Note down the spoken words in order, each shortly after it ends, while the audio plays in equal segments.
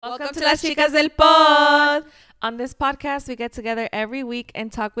Welcome to Las Chicas del Pod. On this podcast, we get together every week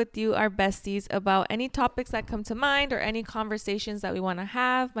and talk with you, our besties, about any topics that come to mind or any conversations that we want to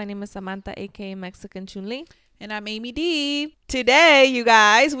have. My name is Samantha, aka Mexican Chun-Li. And I'm Amy D. Today, you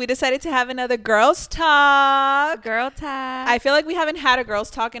guys, we decided to have another girls talk. Girl talk. I feel like we haven't had a girls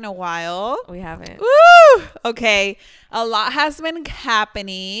talk in a while. We haven't. Woo! Okay. A lot has been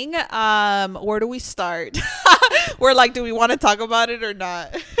happening. Where do we start? We're like, do we want to talk about it or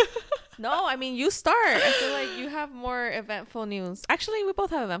not? No, I mean, you start. I feel like you have more eventful news. Actually, we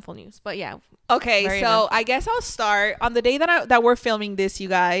both have eventful news, but yeah. Okay, so eventful. I guess I'll start. On the day that we're filming this, you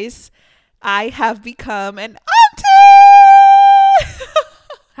guys, I have become an auntie.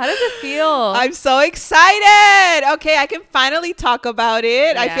 How does it feel? I'm so excited. Okay, I can finally talk about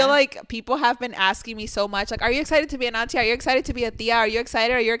it. Yeah. I feel like people have been asking me so much, like, are you excited to be an auntie? Are you excited to be a tia? Are you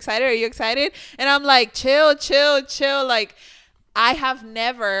excited? Are you excited? Are you excited? And I'm like, chill. Like, I have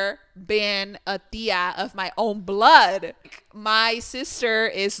never been a tia of my own blood. My sister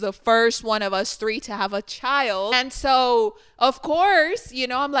is the first one of us three to have a child. And so, of course, you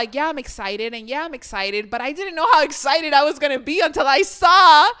know, I'm like, yeah, I'm excited. And yeah, I'm excited. But I didn't know how excited I was going to be until I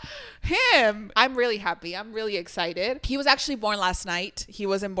saw him. I'm really happy. I'm really excited. He was actually born last night. He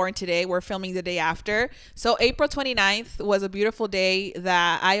wasn't born today. We're filming the day after. So April 29th was a beautiful day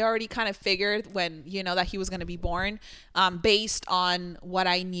that I already kind of figured when, you know, that he was going to be born, based on what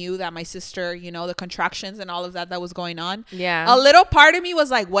I knew that my sister, you know, the contractions and all of that was going on. Yeah. A little part of me was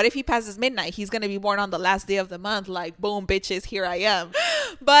like, what if he passes midnight? He's going to be born on the last day of the month. Like, boom, bitches, here I am.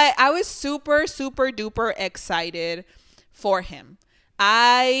 But I was super, super duper excited for him.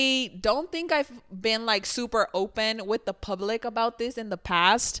 I don't think I've been like super open with the public about this in the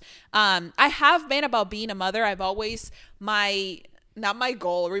past. I have been about being a mother. I've always not my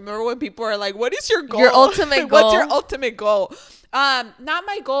goal. Remember when people are like, what is your goal? Your ultimate goal. What's your ultimate goal? Not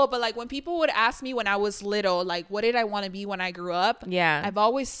my goal, but like when people would ask me when I was little, like, what did I want to be when I grew up? Yeah. I've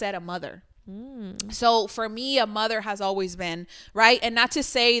always said a mother. So for me, a mother has always been, right? And not to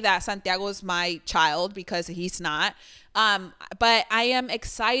say that Santiago is my child, because he's not. But I am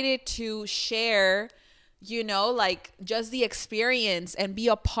excited to share, you know, like just the experience and be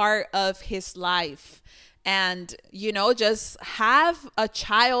a part of his life. And, you know, just have a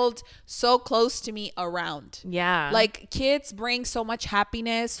child so close to me around. Yeah. Like, kids bring so much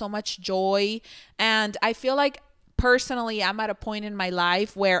happiness, so much joy. And I feel like personally, I'm at a point in my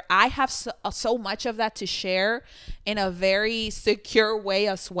life where I have so much of that to share in a very secure way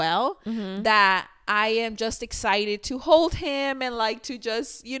as well, that I am just excited to hold him and like to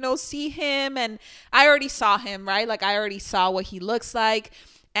just, you know, see him. And I already saw him, right? Like, I already saw what he looks like.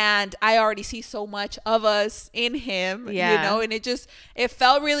 And I already see so much of us in him, you know, and it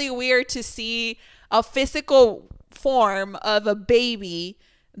felt really weird to see a physical form of a baby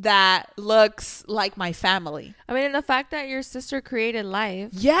that looks like my family. I mean, and the fact that your sister created life.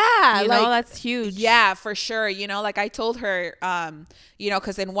 Yeah. You know, that's huge. Yeah, for sure. You know, like I told her, you know,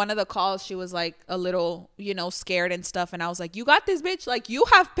 because in one of the calls, she was like a little, you know, scared and stuff. And I was like, you got this, bitch. Like, you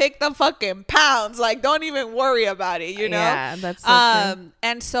have picked the fucking pounds. Like, don't even worry about it, you know? Yeah, that's so true.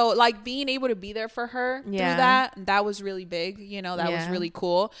 And so, like, being able to be there for her through that was really big. You know, that was really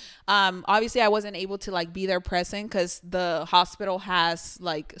cool. Obviously, I wasn't able to, like, be there present because the hospital has,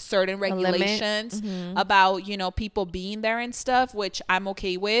 like, certain regulations about, you know, people being there and stuff, which I'm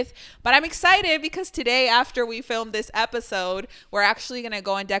okay with. But I'm excited because today, after we filmed this episode, we're actually gonna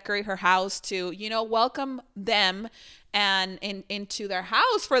go and decorate her house to, you know, welcome them and into their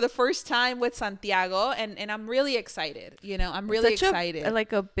house for the first time with Santiago, and I'm really excited. You know, I'm really excited.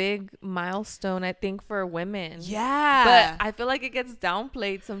 Like a big milestone, I think, for women. Yeah, but I feel like it gets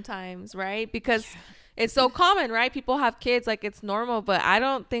downplayed sometimes, right? Because it's so common, right? People have kids, like it's normal, but I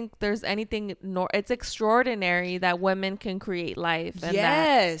don't think there's anything it's extraordinary that women can create life and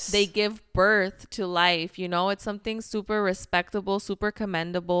that they give birth to life, you know? It's something super respectable, super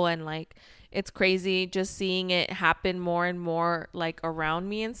commendable, and like it's crazy just seeing it happen more and more like around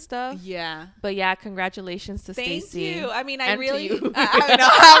me and stuff. Yeah. But yeah, congratulations to Stacey. Thank you. I mean, I really, I know.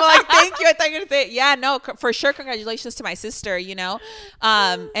 I'm like, thank you. I thought you were going to say, yeah, no, for sure. Congratulations to my sister, you know?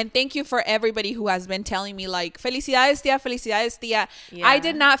 And thank you for everybody who has been telling me like, felicidades, tia, felicidades, tia. Yeah. I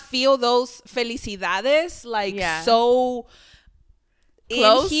did not feel those felicidades like so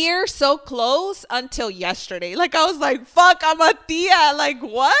close? In here, so close until yesterday. Like, I was like, fuck, I'm a tia. Like,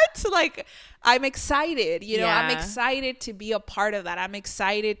 what? Like, I'm excited, you know, I'm excited to be a part of that. I'm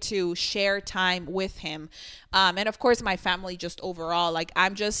excited to share time with him. And of course, my family just overall, like,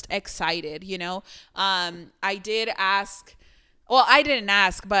 I'm just excited, you know. I did ask, well, I didn't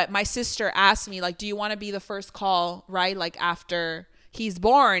ask, but my sister asked me, like, do you want to be the first call, right? Like, after he's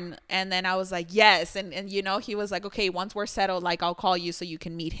born. And then I was like, yes. And you know, he was like, okay, once we're settled, like I'll call you so you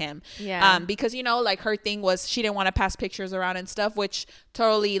can meet him. Yeah. Because, you know, like her thing was she didn't want to pass pictures around and stuff, which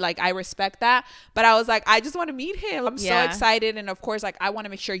totally, like, I respect that. But I was like, I just want to meet him. I'm so excited. And of course, like, I want to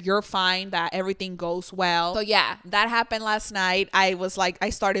make sure you're fine, that everything goes well. So yeah, that happened last night. I was like, I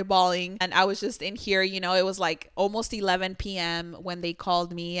started bawling, and I was just in here, you know, it was like almost 11 p.m. when they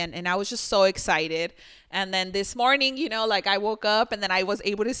called me, and I was just so excited. And then this morning, you know, like I woke up and then I was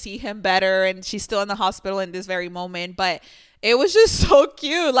able to see him better, and she's still in the hospital in this very moment. But it was just so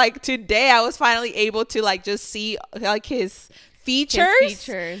cute. Like today I was finally able to like just see like his features,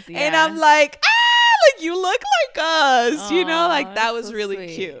 and I'm like, like you look like us. Aww, you know, like that was so really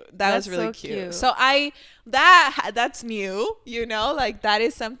sweet. Cute. That's was really so cute. So that's new, you know, like that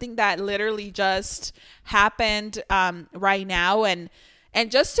is something that literally just happened right now. And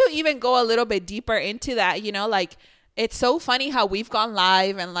just to even go a little bit deeper into that, you know, like it's so funny how we've gone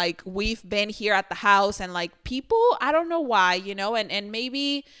live and like we've been here at the house, and like people, I don't know why, you know, and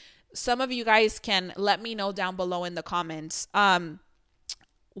maybe some of you guys can let me know down below in the comments.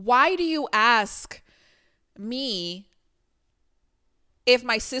 Why do you ask me if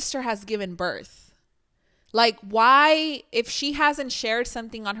my sister has given birth? Like, why, if she hasn't shared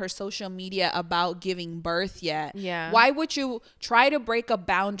something on her social media about giving birth yet, why would you try to break a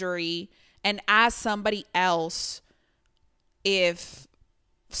boundary and ask somebody else if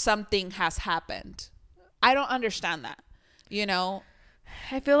something has happened? I don't understand that, you know?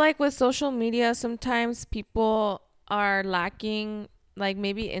 I feel like with social media, sometimes people are lacking like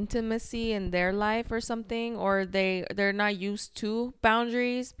maybe intimacy in their life or something, or they're not used to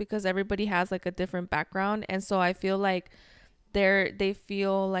boundaries because everybody has like a different background. And so I feel like they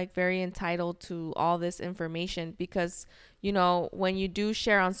feel like very entitled to all this information because, you know, when you do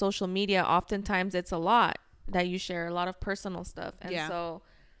share on social media, oftentimes it's a lot that you share, a lot of personal stuff. And so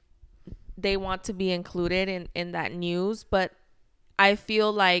they want to be included in that news. But I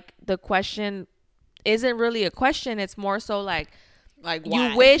feel like the question isn't really a question. It's more so like why?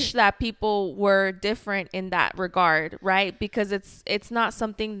 You wish that people were different in that regard, right? Because it's not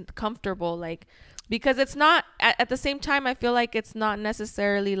something comfortable, like, because it's not at the same time, I feel like it's not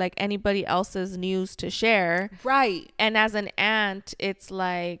necessarily like anybody else's news to share, right? And as an aunt, it's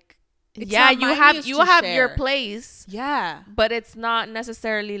like, you have your place, but it's not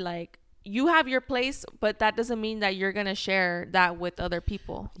necessarily like you have your place, but that doesn't mean that you're going to share that with other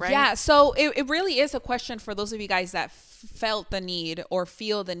people, right? Yeah. So it really is a question for those of you guys that felt the need or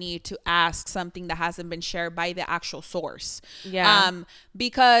feel the need to ask something that hasn't been shared by the actual source.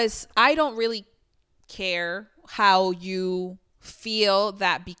 Because I don't really care how you feel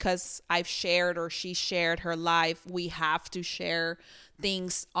that because I've shared or she shared her life, we have to share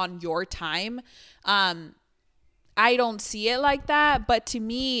things on your time. I don't see it like that, but to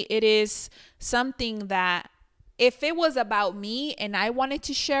me, it is something that if it was about me and I wanted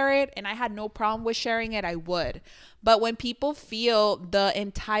to share it and I had no problem with sharing it, I would. But when people feel the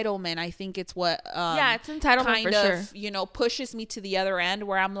entitlement, I think it's what it's entitlement kind for of, sure. you know, pushes me to the other end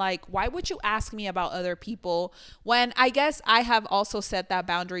where I'm like, why would you ask me about other people when I guess I have also set that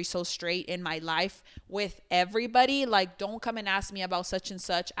boundary so straight in my life with everybody? Like, don't come and ask me about such and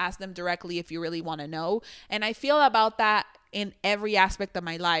such. Ask them directly if you really want to know. And I feel about that in every aspect of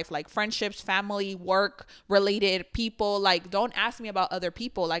my life, like friendships, family, work related people. Like, don't ask me about other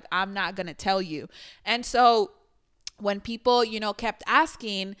people. Like, I'm not gonna tell you. And so when people, you know, kept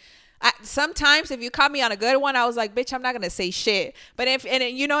asking, sometimes if you caught me on a good one, I was like, bitch, I'm not gonna say shit. But if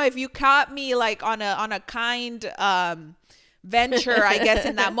you caught me like on a kind venture, I guess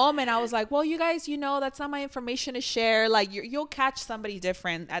in that moment, I was like, well, you guys, you know, that's not my information to share. Like, you'll catch somebody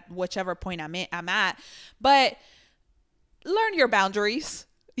different at whichever point I'm at. But learn your boundaries,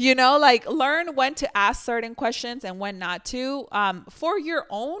 you know, like learn when to ask certain questions and when not to, for your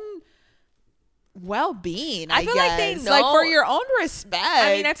own well-being. I feel guess. Like they know, like for your own respect.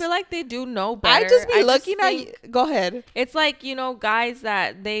 I mean, I feel like they do know better. I just be looking at you. Go ahead. It's like, you know, guys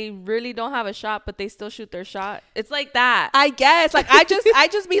that they really don't have a shot, but they still shoot their shot. It's like that. I guess. Like I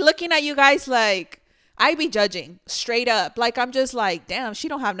just be looking at you guys like I be judging straight up. Like I'm just like, damn, she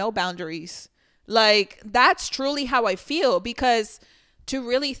don't have no boundaries. Like that's truly how I feel, because to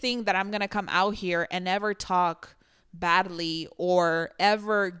really think that I'm gonna come out here and never talk badly or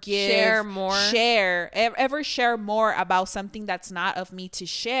ever share more about something that's not of me to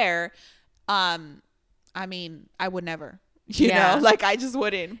share, I mean, I would never, you know, like I just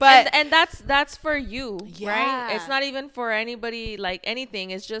wouldn't. But and that's for you, right? It's not even for anybody, like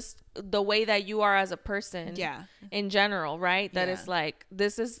anything. It's just the way that you are as a person. Yeah. In general, right? That it's like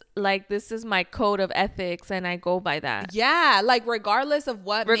this is my code of ethics, and I go by that. Yeah, like regardless of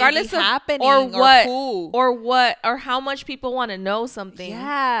what may be happening or how much people want to know something.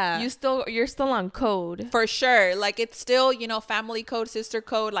 Yeah, you're still on code for sure. Like it's still, you know, family code, sister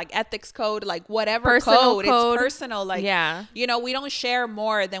code, like ethics code, like whatever personal code. It's personal. Like, you know, we don't share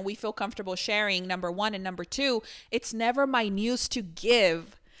more than we feel comfortable sharing. Number one, and number two, it's never my news to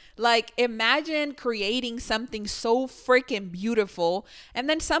give. Like, imagine creating something so freaking beautiful and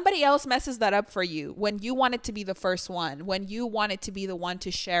then somebody else messes that up for you when you want it to be the first one, when you want it to be the one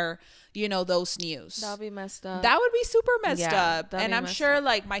to share, you know, those news. That would be messed up. That would be super messed up. And I'm sure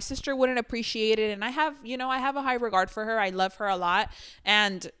like my sister wouldn't appreciate it. And I have a high regard for her. I love her a lot.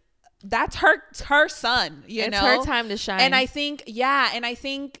 And that's her son, you know. It's her time to shine. And I think,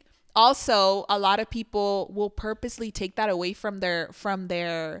 also a lot of people will purposely take that away from their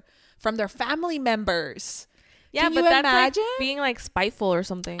family members. Yeah, but that's like being like spiteful or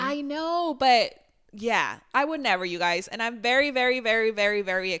something. I know, but yeah, I would never, you guys. And I'm very, very, very, very,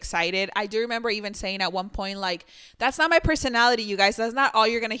 very excited. I do remember even saying at one point, like, that's not my personality, you guys. That's not all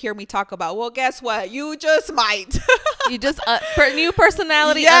you're going to hear me talk about. Well, guess what? You just might. You just, new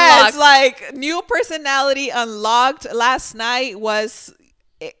personality unlocked. Yes, like, new personality unlocked. Last night was...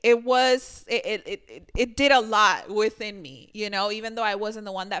 It did a lot within me, you know, even though I wasn't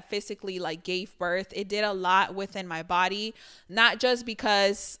the one that physically like gave birth. It did a lot within my body, not just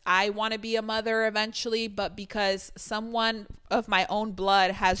because I want to be a mother eventually, but because someone of my own blood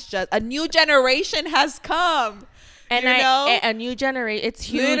has just, a new generation has come. And a new generation, it's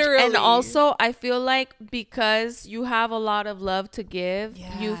huge. Literally. And also I feel like because you have a lot of love to give,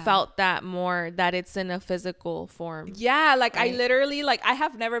 you felt that more, that it's in a physical form. Yeah, like right? I literally, like, I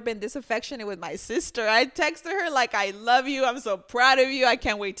have never been this affectionate with my sister. I texted her like, I love you, I'm so proud of you, I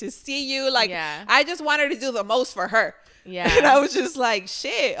can't wait to see you. Like, I just wanted to do the most for her. Yeah. And I was just like,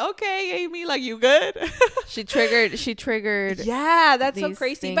 shit, okay, Amy, like, you good? She triggered. Yeah, that's so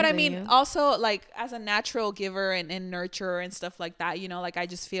crazy. But I mean, also, like, as a natural giver and nurturer and stuff like that, you know, like, I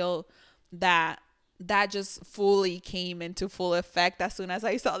just feel that just fully came into full effect as soon as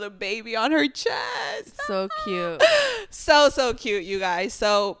I saw the baby on her chest. So cute. So cute, you guys.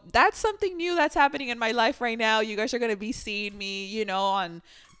 So that's something new that's happening in my life right now. You guys are going to be seeing me, you know, on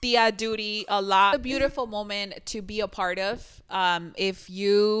Tia duty a lot. A beautiful moment to be a part of. If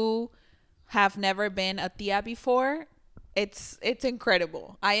you have never been a Tia before, it's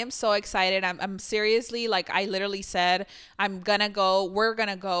incredible. I am so excited. I'm seriously, like, I literally said we're gonna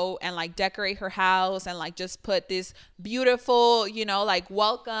go and like decorate her house and like just put this beautiful, you know, like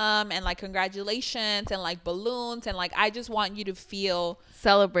welcome and like congratulations and like balloons, and like I just want you to feel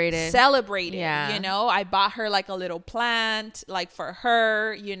celebrated, yeah. You know, I bought her like a little plant like for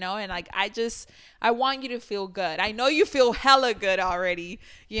her, you know, and like I want you to feel good. I know you feel hella good already,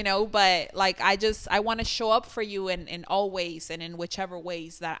 you know, but like I want to show up for you in all ways and in whichever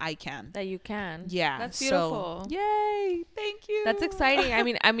ways that I can. That you can. Yeah. That's beautiful. So, yay. Thank you. That's exciting. I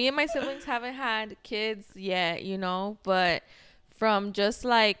mean, me and my siblings haven't had kids yet, you know, but from just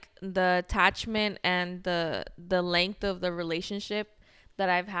like the attachment and the length of the relationship that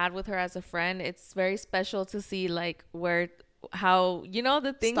I've had with her as a friend, it's very special to see like how, you know,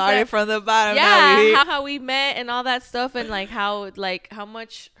 the things started from the bottom. How we met and all that stuff, and like how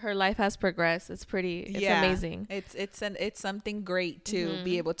much her life has progressed. It's amazing. It's something great to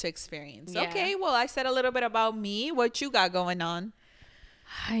be able to experience. Yeah. Okay, well, I said a little bit about me. What you got going on?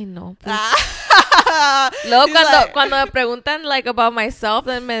 I know. Luego cuando me preguntan like about myself,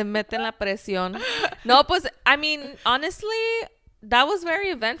 then me meten la presión. No, pues I mean, honestly, that was very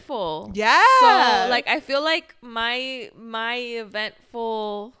eventful. Yeah. So like I feel like my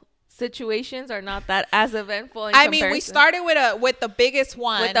eventful situations are not that as eventful in comparison. Mean, we started with the biggest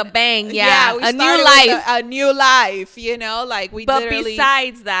one. With a bang, yeah. We started with a new life, you know, like we But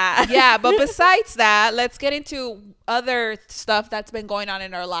besides that. Yeah, but besides that, let's get into other stuff that's been going on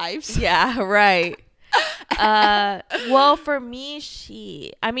in our lives. Yeah, right. Well, for me,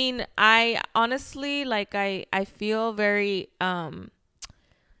 I honestly, like, I feel very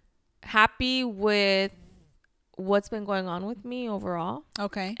happy with what's been going on with me overall.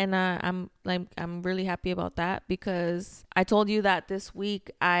 Okay. And I'm really happy about that, because I told you that this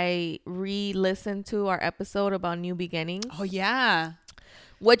week I re-listened to our episode about new beginnings. Oh yeah.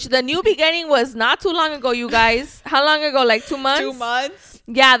 Which the new beginning was not too long ago, you guys. How long ago? Like 2 months? 2 months.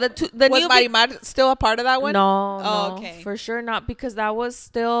 Yeah, the Was new Marimar still a part of that one? no, Oh, no, okay. for sure not, because that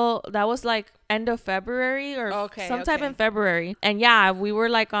was like end of February or Okay, sometime okay. in February. And yeah, we were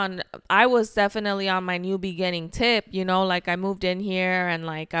like I was definitely on my new beginning tip, like I moved in here and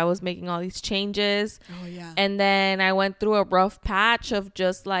like I was making all these changes. Oh yeah. And then I went through a rough patch of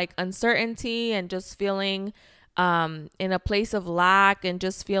just like uncertainty and just feeling in a place of lack and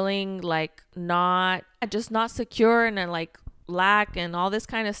just feeling like not secure and then like lack and all this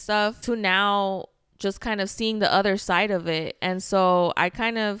kind of stuff, to now just kind of seeing the other side of it. And so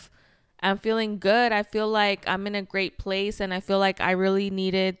I'm feeling good. I feel like I'm in a great place, and I feel like I really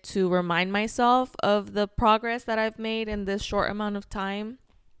needed to remind myself of the progress that I've made in this short amount of time,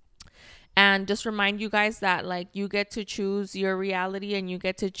 and just remind you guys that like you get to choose your reality and you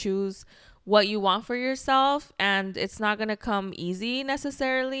get to choose what you want for yourself, and it's not going to come easy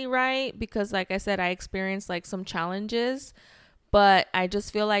necessarily, right? Because like I said, I experienced like some challenges, but I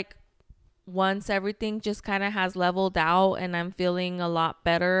just feel like once everything just kind of has leveled out and I'm feeling a lot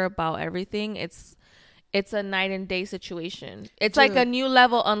better about everything, it's a night and day situation. It's Dude. like a new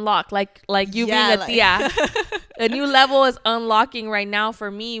level unlocked, like you Yeah, being a tia. A new level is unlocking right now for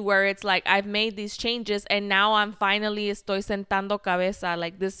me, where it's like I've made these changes and now I'm finally estoy sentando cabeza,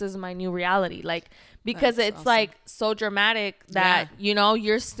 like this is my new reality, like because That's it's awesome. like so dramatic that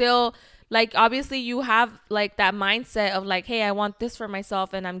you're still like, obviously you have like that mindset of like, hey, I want this for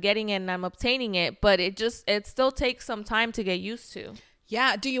myself and I'm getting it and I'm obtaining it, but it still takes some time to get used to.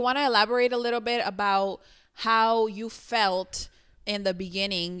 Yeah. Do you want to elaborate a little bit about how you felt in the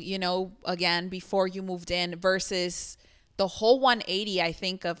beginning, again, before you moved in versus the whole 180, I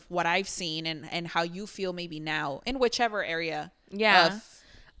think, of what I've seen and how you feel maybe now in whichever area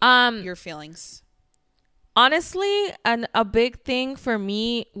of your feelings? Honestly, a big thing for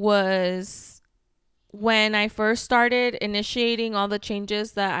me was when I first started initiating all the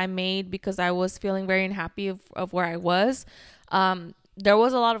changes that I made, because I was feeling very unhappy of where I was. There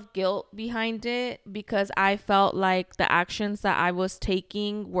was a lot of guilt behind it, because I felt like the actions that I was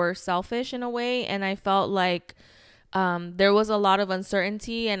taking were selfish in a way. And I felt like there was a lot of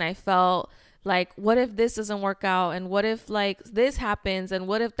uncertainty, and I felt like, what if this doesn't work out? And what if like this happens? And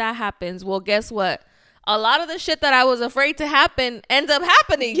what if that happens? Well, guess what? A lot of the shit that I was afraid to happen ends up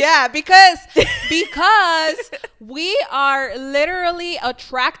happening. Yeah, because we are literally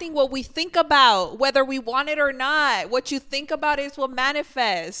attracting what we think about, whether we want it or not. What you think about is what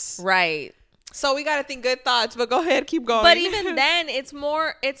manifests. Right. So we got to think good thoughts, but go ahead, keep going. But even then,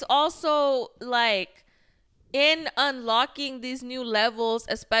 it's also like, in unlocking these new levels,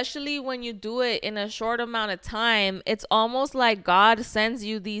 especially when you do it in a short amount of time, it's almost like God sends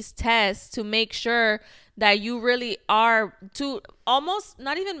you these tests to make sure that you really are, to almost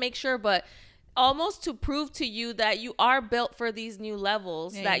not even make sure, but almost to prove to you that you are built for these new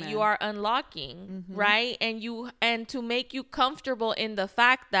levels. Amen. That you are unlocking, right? And to make you comfortable in the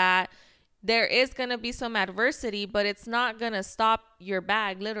fact that there is going to be some adversity, but it's not going to stop your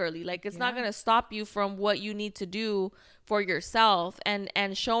bag, literally. Like, it's not going to stop you from what you need to do for yourself, and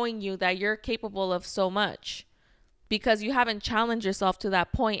showing you that you're capable of so much, because you haven't challenged yourself to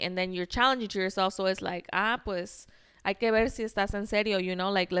that point, and then you're challenging to yourself. So it's like, pues, hay que ver si estás en serio,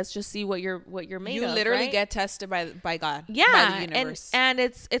 like, let's just see what you're made of. You literally right? get tested by God. Yeah. By the universe. And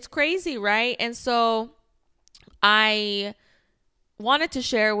it's crazy, right? And so I wanted to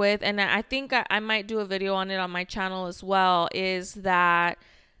share with, and I think I might do a video on it on my channel as well, is that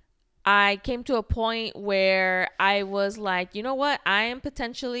I came to a point where I was like, you know what? I am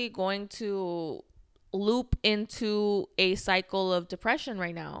potentially going to loop into a cycle of depression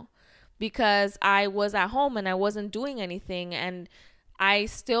right now, because I was at home and I wasn't doing anything, and I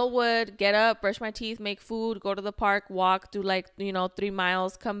still would get up, brush my teeth, make food, go to the park, walk, do like 3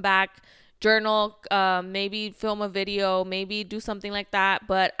 miles, come back, journal, maybe film a video, maybe do something like that.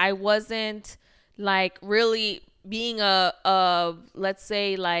 But I wasn't like really being a let's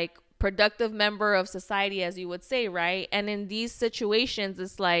say like productive member of society, as you would say, right? And in these situations,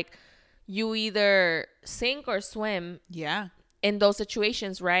 it's like you either sink or swim. Yeah. In those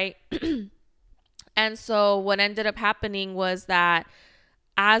situations, right? And so what ended up happening was that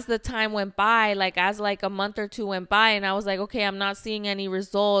as the time went by, like as like a month or two went by, and I was like, okay, I'm not seeing any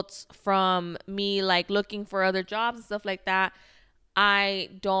results from me like looking for other jobs and stuff like that. I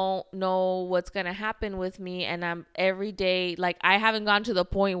don't know what's going to happen with me. And I'm every day, like I haven't gone to the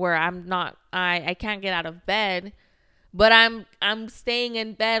point where I can't get out of bed, but I'm staying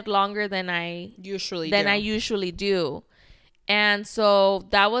in bed longer than I usually do. And so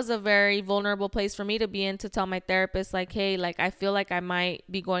that was a very vulnerable place for me to be in, to tell my therapist, like, hey, like, I feel like I might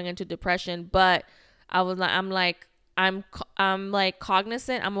be going into depression, but I'm I'm like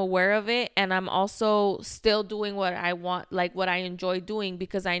cognizant, I'm aware of it, and I'm also still doing what I want, like what I enjoy doing,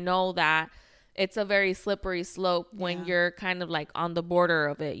 because I know that it's a very slippery slope when you're kind of like on the border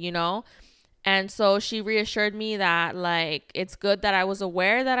of it, you know? And so she reassured me that like it's good that I was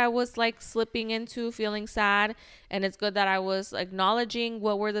aware that I was like slipping into feeling sad, and it's good that I was acknowledging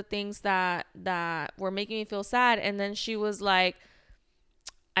what were the things that were making me feel sad. And then she was like,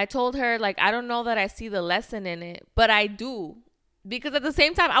 I told her like, I don't know that I see the lesson in it, but I do, because at the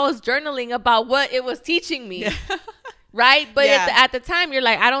same time I was journaling about what it was teaching me. Right? But at the time you're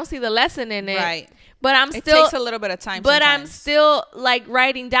like, I don't see the lesson in it. Right. But it takes a little bit of time. But sometimes. I'm still like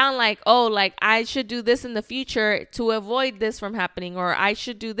writing down like, oh, like I should do this in the future to avoid this from happening, or I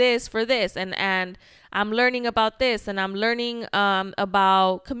should do this for this. And I'm learning about this, and I'm learning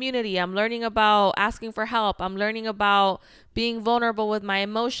about community. I'm learning about asking for help. I'm learning about being vulnerable with my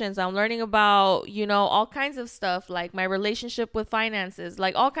emotions. I'm learning about, you know, all kinds of stuff, like my relationship with finances,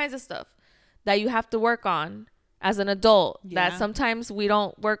 like all kinds of stuff that you have to work on as an adult that sometimes we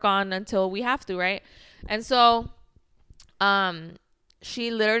don't work on until we have to, right? And so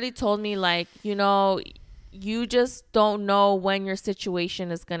she literally told me like, you know, you just don't know when your situation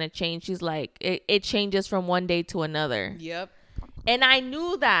is going to change. She's like, it changes from one day to another. Yep. And I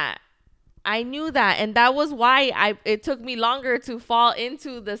knew that. And that was why it took me longer to fall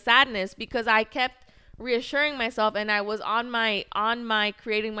into the sadness, because I kept reassuring myself, and I was on my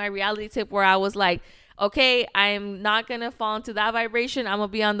creating my reality tip where I was like, okay, I'm not going to fall into that vibration. I'm going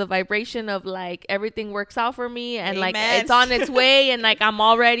to be on the vibration of like everything works out for me, and like it's on its way, and like I'm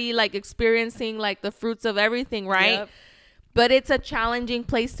already like experiencing like the fruits of everything, right? Yep. But it's a challenging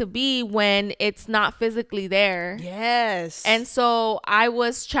place to be when it's not physically there. Yes. And so I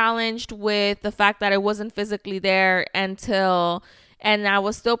was challenged with the fact that it wasn't physically there and I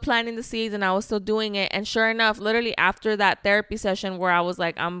was still planting the seeds, and I was still doing it. And sure enough, literally after that therapy session where I was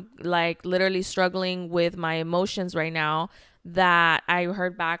like, I'm like literally struggling with my emotions right now, that I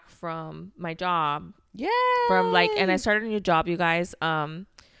heard back from my job. Yeah. And I started a new job, you guys.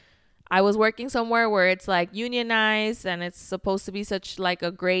 I was working somewhere where it's like unionized, and it's supposed to be such like a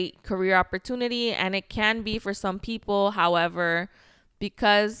great career opportunity, and it can be for some people. However,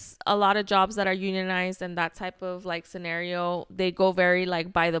 because a lot of jobs that are unionized and that type of like scenario, they go very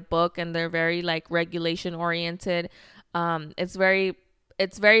like by the book, and they're very like regulation oriented. It's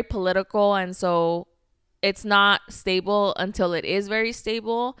very political, and so it's not stable until it is very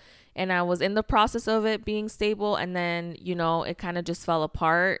stable. And I was in the process of it being stable, and then, you know, it kind of just fell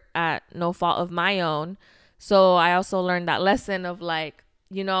apart at no fault of my own. So I also learned that lesson of like,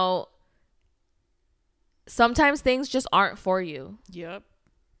 you know, sometimes things just aren't for you. Yep.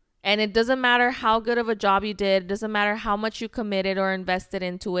 And it doesn't matter how good of a job you did. It doesn't matter how much you committed or invested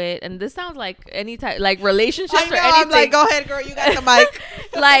into it. And this sounds like any type, like relationships or anything. I'm like, go ahead, girl. You got the mic.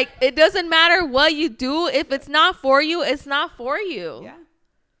 Like, it doesn't matter what you do. If it's not for you, it's not for you. Yeah.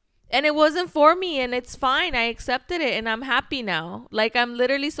 And it wasn't for me, and it's fine. I accepted it, and I'm happy now. Like, I'm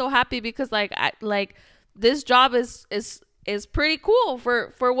literally so happy because like this job is pretty cool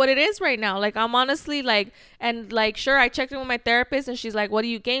for what it is right now. Like, I'm honestly like, and like, sure, I checked in with my therapist, and she's like, what do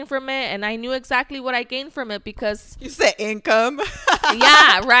you gain from it? And I knew exactly what I gained from it, because you said income.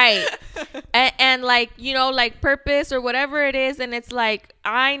 Yeah, right. And like, you know, like purpose or whatever it is. And it's like,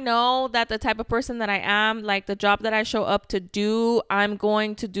 I know that the type of person that I am, like the job that I show up to do, I'm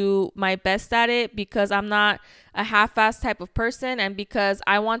going to do my best at it, because I'm not a half-assed type of person, and because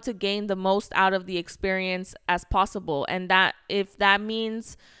I want to gain the most out of the experience as possible. And that if that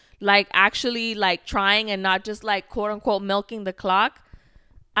means like actually like trying and not just like quote unquote milking the clock,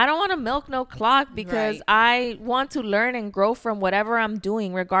 I don't want to milk no clock, because right. I want to learn and grow from whatever I'm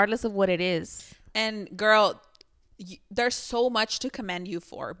doing, regardless of what it is. And girl, there's so much to commend you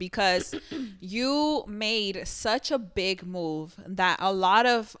for, because you made such a big move that a lot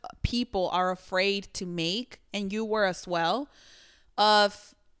of people are afraid to make, and you were as well,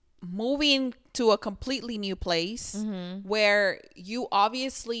 of moving to a completely new place where you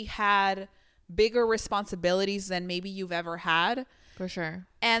obviously had bigger responsibilities than maybe you've ever had. For sure.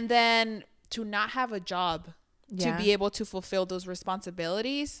 And then to not have a job to be able to fulfill those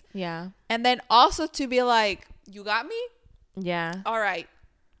responsibilities. Yeah. And then also to be like, you got me? Yeah. All right.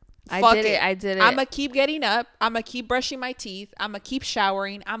 I did it. I'm going to keep getting up. I'm going to keep brushing my teeth. I'm going to keep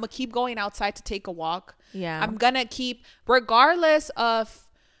showering. I'm going to keep going outside to take a walk. Yeah. I'm going to keep, regardless of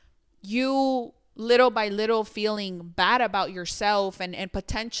you little by little feeling bad about yourself and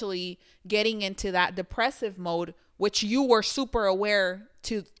potentially getting into that depressive mode, which you were super aware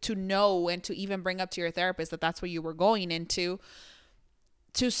to know and to even bring up to your therapist that that's what you were going into,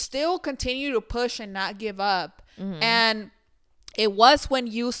 to still continue to push and not give up. Mm-hmm. And it was when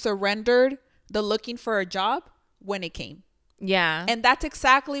you surrendered the looking for a job when it came. Yeah. And that's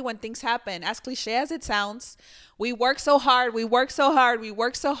exactly when things happen. As cliche as it sounds, we work so hard, we work so hard, we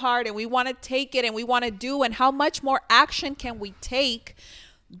work so hard, and we want to take it and we want to do. And how much more action can we take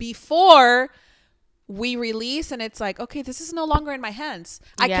before we release? And it's like, okay, this is no longer in my hands.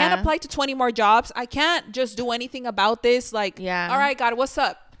 I can't apply to 20 more jobs. I can't just do anything about this. Like, all right, God, what's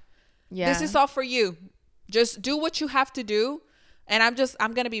up? This is all for you. Just do what you have to do. And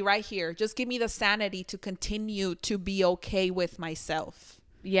I'm going to be right here. Just give me the sanity to continue to be okay with myself.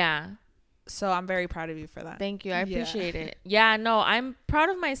 Yeah. So I'm very proud of you for that. Thank you. I appreciate it. Yeah, no, I'm proud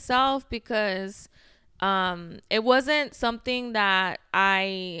of myself because it wasn't something that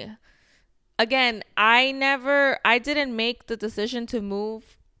I didn't make the decision to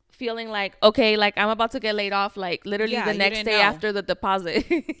move feeling like, okay, like I'm about to get laid off, like literally the next day after the deposit.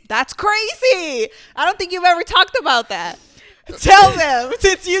 That's crazy. I don't think you've ever talked about that. Tell them,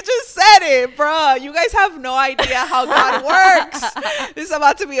 since you just said it, bro. You guys have no idea how God works. This is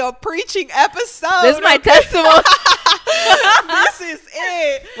about to be a preaching episode. This is my testimony. This is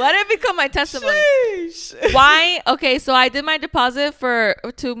it. Let it become my testimony. Sheesh. Why? Okay, so I did my deposit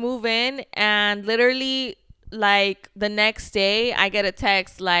to move in, and literally like the next day I get a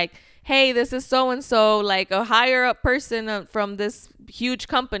text like, hey, this is so and so, like a higher up person from this huge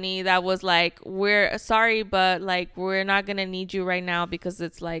company that was like, we're sorry, but like we're not gonna need you right now because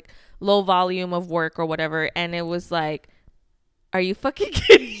it's like low volume of work or whatever. And it was like, are you fucking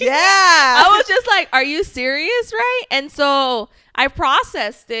kidding? Yeah. I was just like, are you serious? Right? And so I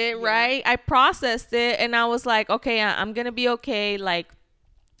processed it, right? I processed it and I was like, okay, I'm gonna be okay, like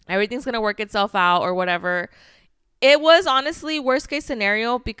everything's gonna work itself out or whatever. It was honestly worst case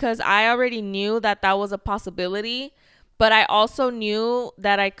scenario because I already knew that was a possibility, but I also knew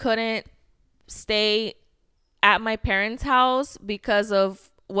that I couldn't stay at my parents' house because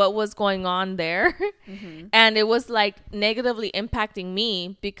of what was going on there. Mm-hmm. And it was like negatively impacting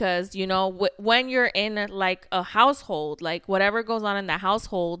me because, you know, when you're in like a household, like whatever goes on in the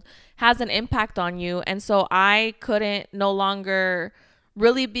household has an impact on you. And so I couldn't no longer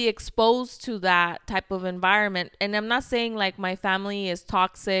really be exposed to that type of environment. And I'm not saying like my family is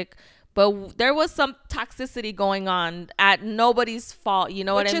toxic, but there was some toxicity going on at nobody's fault. You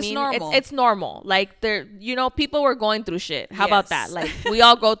know what I mean? Normal. It's normal. Like there, you know, people were going through shit. How about that? Like we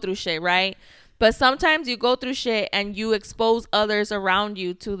all go through shit, right? But sometimes you go through shit and you expose others around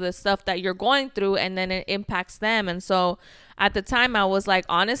you to the stuff that you're going through, and then it impacts them. And so at the time I was like,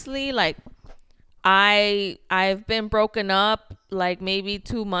 honestly, like I've been broken up like maybe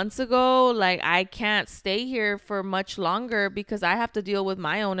 2 months ago. Like I can't stay here for much longer because I have to deal with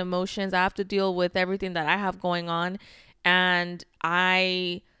my own emotions. I have to deal with everything that I have going on. And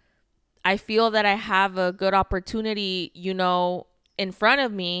I feel that I have a good opportunity, you know, in front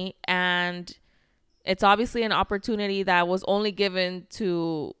of me. And it's obviously an opportunity that was only given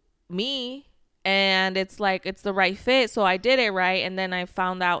to me. And it's like, it's the right fit. So I did it, right? And then I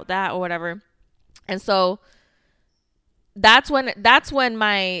found out that or whatever. And so that's when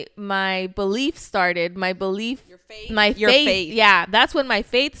my belief started. Your faith. Yeah, that's when my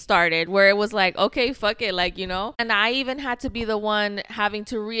faith started, where it was like, okay, fuck it, like, you know. And I even had to be the one having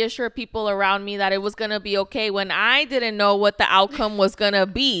to reassure people around me that it was gonna be okay when I didn't know what the outcome was gonna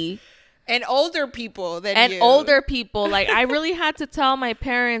be. And older people like I really had to tell my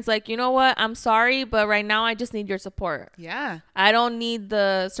parents, like, you know what, I'm sorry, but right now I just need your support. Yeah, I don't need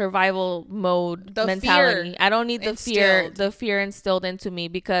the survival mode mentality. I don't need the fear instilled into me,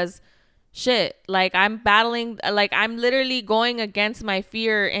 because shit, like I'm battling, like I'm literally going against my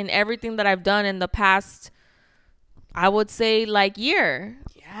fear in everything that I've done in the past, I would say, like year.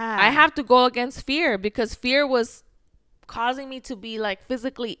 Yeah, I have to go against fear because fear was causing me to be like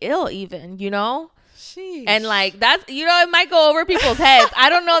physically ill even, you know. Sheesh. And like that's, you know, it might go over people's heads. I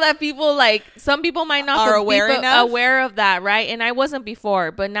don't know that people, like some people might not are aware of that, right? And I wasn't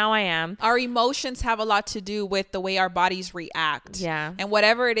before, but now I am. Our emotions have a lot to do with the way our bodies react. Yeah. And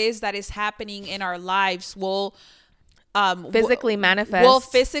whatever it is that is happening in our lives will physically manifest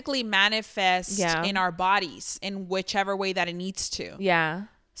in our bodies in whichever way that it needs to. Yeah.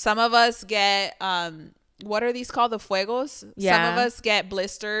 Some of us get what are these called? The fuegos. Yeah. Some of us get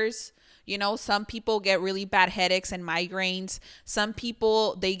blisters. You know, some people get really bad headaches and migraines. Some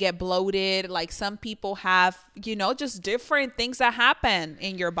people, they get bloated. Like some people have, you know, just different things that happen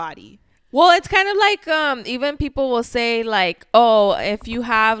in your body. Well, it's kind of like even people will say like, oh, if you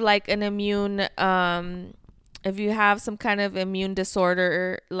have like an immune if you have some kind of immune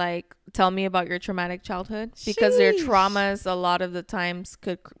disorder, like tell me about your traumatic childhood, because your Sheesh. traumas a lot of the times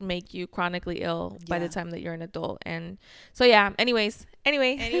could make you chronically ill by the time that you're an adult. And so yeah, anyways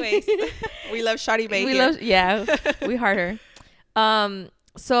We love Shawty Bacon. we harder.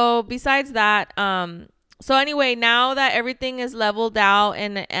 So besides that, so anyway, now that everything is leveled out,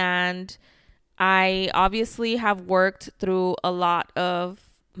 and I obviously have worked through a lot of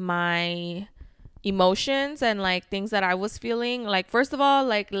my emotions and like things that I was feeling. Like, first of all,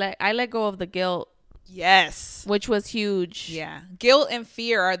 like I let go of the guilt. Yes. Which was huge. Yeah. Guilt and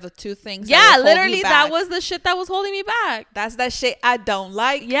fear are the two things. Yeah, literally that was the shit that was holding me back. That's that shit I don't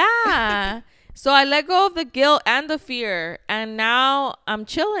like. Yeah. So I let go of the guilt and the fear, and now I'm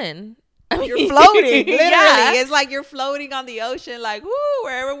chilling. You're floating, literally. Yeah. It's like you're floating on the ocean, like, woo,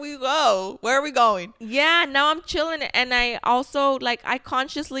 wherever we go. Where are we going? Yeah, now I'm chilling. And I also, like, I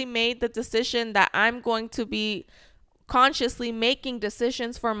consciously made the decision that I'm going to be consciously making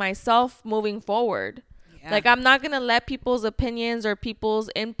decisions for myself moving forward. Yeah. Like, I'm not going to let people's opinions or people's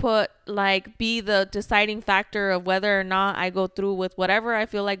input, like, be the deciding factor of whether or not I go through with whatever I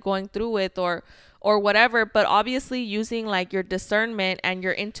feel like going through with, or whatever. But obviously using like your discernment and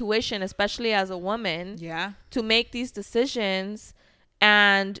your intuition, especially as a woman, to make these decisions,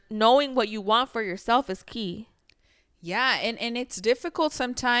 and knowing what you want for yourself is key. Yeah. And it's difficult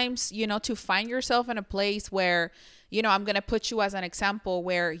sometimes, you know, to find yourself in a place where, you know, I'm going to put you as an example,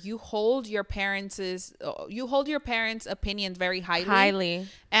 where you hold your parents' opinions very highly.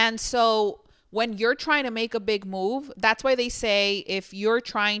 And so when you're trying to make a big move, that's why they say if you're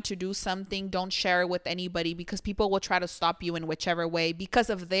trying to do something, don't share it with anybody, because people will try to stop you in whichever way because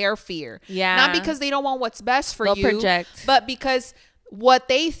of their fear. Yeah. Not because they don't want what's best for you, project. But because what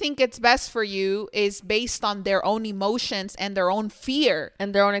they think it's best for you is based on their own emotions and their own fear.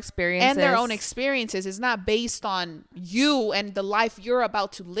 And their own experiences. It's not based on you and the life you're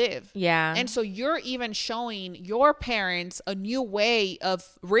about to live. Yeah. And so you're even showing your parents a new way of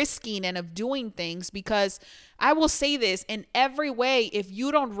risking and of doing things, because I will say this in every way, if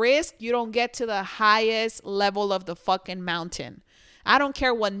you don't risk, you don't get to the highest level of the fucking mountain. I don't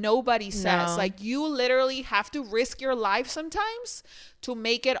care what nobody says. No. Like, you literally have to risk your life sometimes to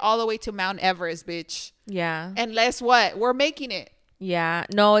make it all the way to Mount Everest, bitch. Yeah. And guess what? We're making it. Yeah.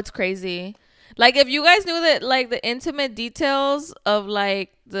 No, it's crazy. Like, if you guys knew that, like, the intimate details of,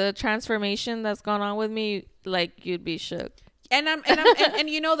 like, the transformation that's gone on with me, like, you'd be shook. And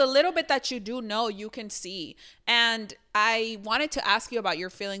you know, the little bit that you do know, you can see. And I wanted to ask you about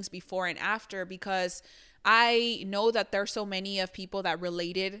your feelings before and after, because I know that there's so many of people that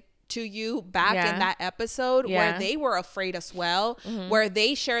related to you back in that episode where they were afraid as well, where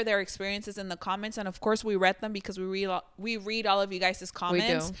they share their experiences in the comments. And of course we read them because we read all of you guys'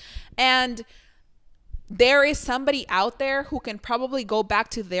 comments. And there is somebody out there who can probably go back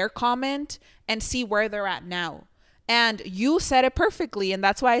to their comment and see where they're at now. And you said it perfectly. And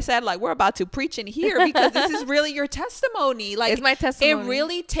that's why I said, like, we're about to preach in here, because this is really your testimony. Like, it's my testimony. It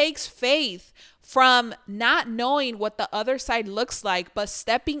really takes faith from not knowing what the other side looks like, but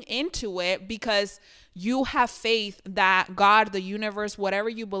stepping into it because you have faith that God, the universe, whatever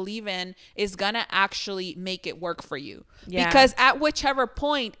you believe in, is going to actually make it work for you. Yeah. Because at whichever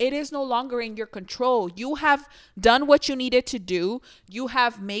point, it is no longer in your control. You have done what you needed to do. You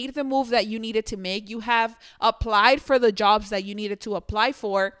have made the move that you needed to make. You have applied for the jobs that you needed to apply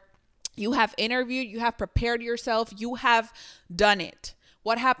for. You have interviewed. You have prepared yourself. You have done it.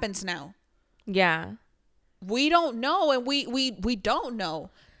 What happens now? Yeah. We don't know, and we don't know.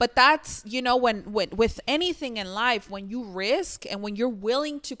 But that's, you know, when with anything in life, when you risk and when you're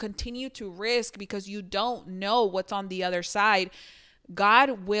willing to continue to risk because you don't know what's on the other side,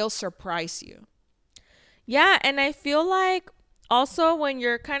 God will surprise you. Yeah, and I feel like also when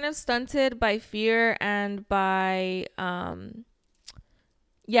you're kind of stunted by fear and by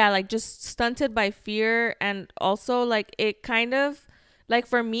like just stunted by fear, and also like it kind of, like,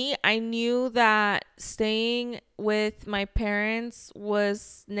 for me, I knew that staying with my parents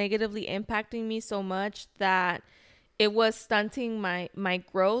was negatively impacting me so much that it was stunting my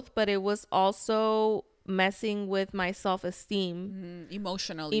growth, but it was also messing with my self-esteem.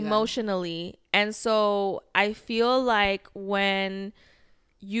 Emotionally. And so I feel like when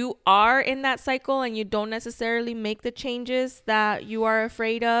you are in that cycle and you don't necessarily make the changes that you are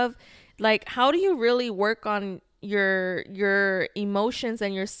afraid of, like, how do you really work on your emotions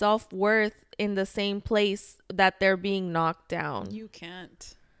and your self-worth in the same place that they're being knocked down? You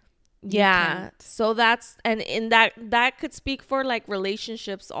can't. So that's, and in that could speak for like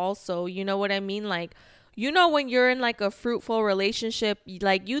relationships also, you know what I mean? Like, you know, when you're in like a fruitful relationship,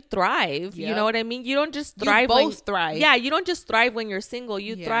 like you thrive. Yep. You know what I mean? You don't just thrive. You both thrive. Yeah, you don't just thrive when you're single.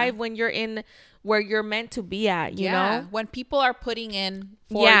 You thrive when you're in where you're meant to be at, you know? When people are putting in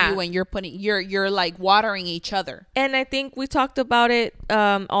for you and you're like watering each other. And I think we talked about it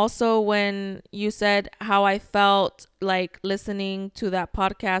also when you said how I felt like listening to that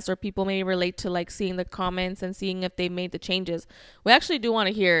podcast, or people may relate to like seeing the comments and seeing if they made the changes. We actually do want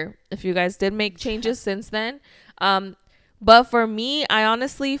to hear if you guys did make changes since then. But for me, I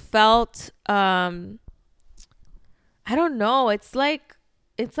honestly felt I don't know, it's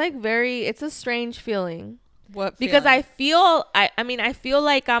a strange feeling. What? Because I feel I feel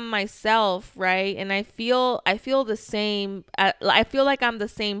like I'm myself, right? And I feel the same. I feel like I'm the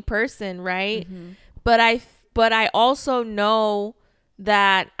same person, right? Mm-hmm. But I also know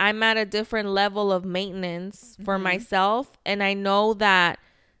that I'm at a different level of maintenance for myself, and I know that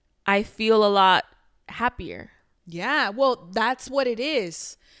I feel a lot happier. Yeah, well, that's what it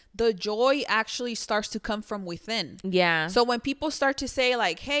is. The joy actually starts to come from within. Yeah. So when people start to say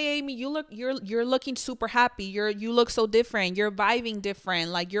like, "Hey, Amy, you're looking super happy. You look so different. You're vibing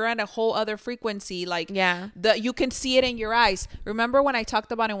different. Like you're at a whole other frequency. Like you can see it in your eyes." Remember when I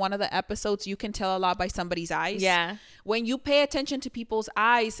talked about in one of the episodes, you can tell a lot by somebody's eyes? Yeah. When you pay attention to people's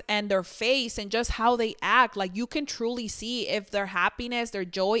eyes and their face and just how they act, like you can truly see if their happiness, their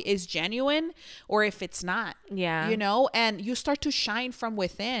joy is genuine or if it's not. Yeah. You know, and you start to shine from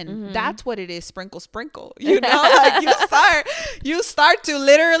within. Mm-hmm. That's what it is. Sprinkle, sprinkle. You know, like you start to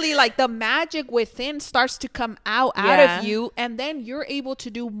literally, like, the magic within starts to come out of you, and then you're able to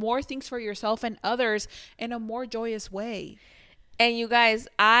do more things for yourself and others in a more joyous way. And you guys,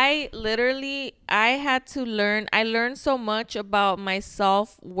 I had to learn. I learned so much about my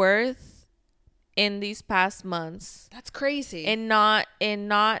self-worth in these past months. That's crazy. And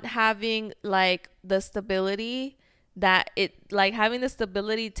not having like the stability that having the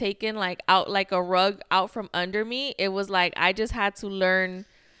stability taken like out like a rug out from under me. It was like I just had to learn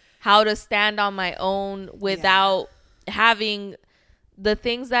how to stand on my own without having the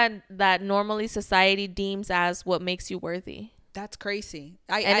things that normally society deems as what makes you worthy. That's crazy.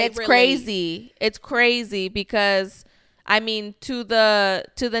 Crazy. It's crazy because I mean, to the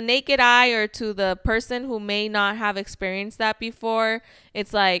naked eye or to the person who may not have experienced that before,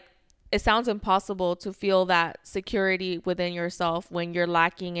 it's like it sounds impossible to feel that security within yourself when you're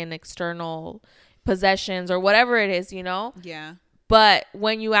lacking in external possessions or whatever it is, you know? Yeah. But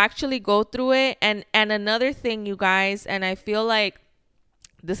when you actually go through it, and another thing, you guys, and I feel like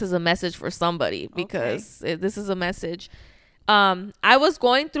this is a message for somebody because this is a message. I was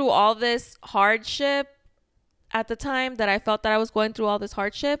going through all this hardship at the time that I felt that I was going through all this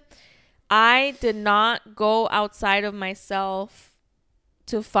hardship. I did not go outside of myself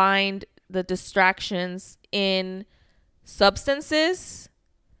to find the distractions in substances.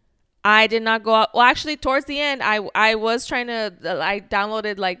 I did not go out. Well, actually, towards the end, I was trying to, I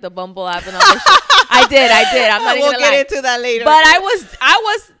downloaded like the Bumble app and all this shit. I did. I'm not even gonna lie. We'll get into that later. But I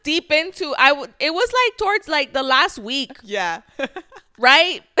was deep into, it was like towards like the last week. Yeah.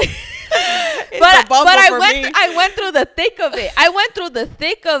 Right? but I went through the thick of it. I went through the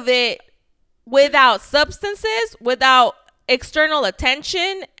thick of it without substances, without external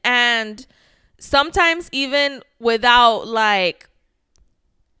attention, and sometimes even without like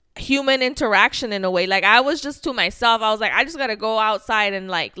human interaction in a way. Like I was just to myself. I was like, I just gotta go outside and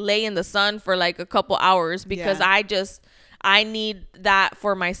like lay in the sun for like a couple hours because I need that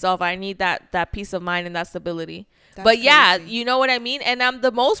for myself. I need that peace of mind and that stability. That's but yeah, crazy. You know what I mean? And I'm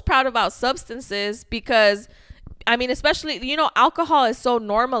the most proud about substances because I mean, especially, you know, alcohol is so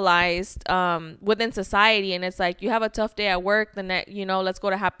normalized within society, and it's like you have a tough day at work, you know, let's go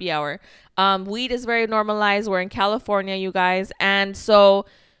to happy hour. Weed is very normalized. We're in California, you guys, and so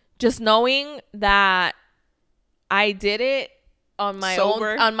just knowing that I did it on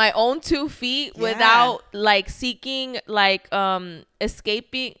my own 2 feet without like seeking like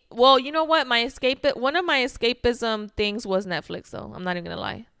escaping. Well, you know what? One of my escapism things was Netflix, though. I'm not even gonna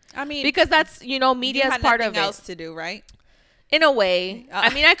lie. I mean, because that's, you know, media is part of it. Nothing else to do, right? In a way.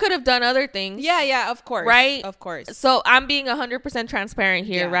 I mean, I could have done other things. Yeah, of course. Right? Of course. So I'm being 100% transparent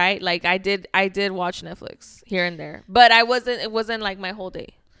here, right? Like I did watch Netflix here and there, but it wasn't like my whole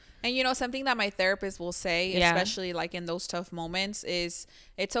day. And you know, something that my therapist will say, especially like in those tough moments, is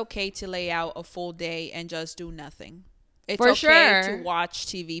it's okay to lay out a full day and just do nothing. It's okay to watch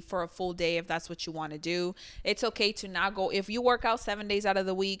TV for a full day if that's what you want to do. It's okay to not go. If you work out 7 days out of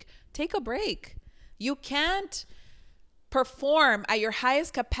the week, take a break. You can't perform at your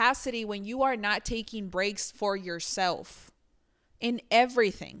highest capacity when you are not taking breaks for yourself in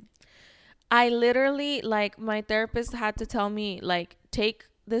everything. I literally, like, my therapist had to tell me, like, take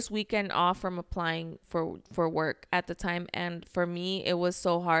this weekend off from applying for work at the time. And for me, it was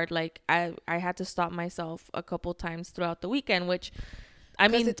so hard. Like, I had to stop myself a couple times throughout the weekend, which, I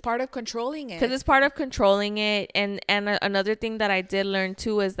mean, it's part of controlling it. Because it's part of controlling it. And another thing that I did learn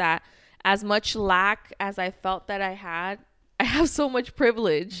too is that as much lack as I felt that I had, I have so much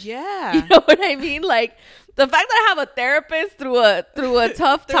privilege. Yeah. You know what I mean? Like, the fact that I have a therapist through a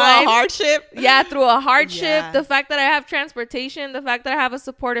tough time. Through a hardship. Yeah, through a hardship. Yeah. The fact that I have transportation. The fact that I have a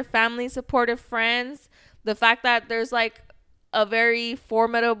supportive family, supportive friends. The fact that there's, like, a very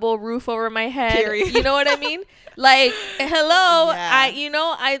formidable roof over my head. Period. You know what I mean? Like, hello. Yeah.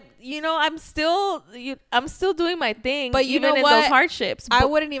 I'm still doing my thing. But you even know in what? those hardships. I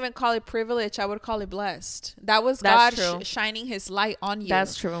wouldn't even call it privilege. I would call it blessed. That was God shining his light on you.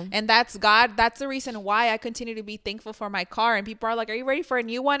 That's true. And that's God. That's the reason why I continue to be thankful for my car. And people are like, are you ready for a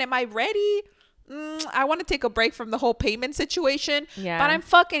new one? Am I ready? I want to take a break from the whole payment situation. Yeah. But I'm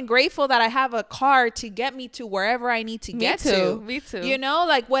fucking grateful that I have a car to get me to wherever I need to get to. Me too. You know,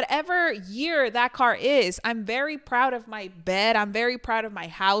 like whatever year that car is, I'm very proud of my bed. I'm very proud of my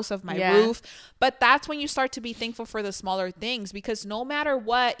house, of my roof. But that's when you start to be thankful for the smaller things, because no matter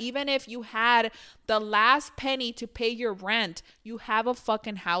what, even if you had the last penny to pay your rent, you have a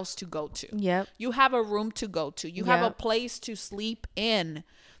fucking house to go to. Yep. You have a room to go to. You have a place to sleep in.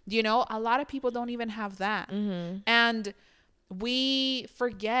 You know, a lot of people don't even have that. Mm-hmm. And we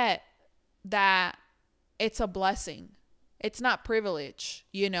forget that it's a blessing. It's not privilege,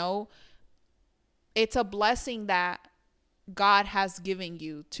 you know. It's a blessing that God has given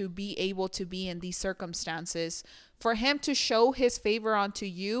you to be able to be in these circumstances, for him to show his favor onto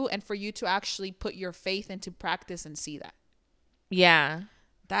you and for you to actually put your faith into practice and see that. Yeah.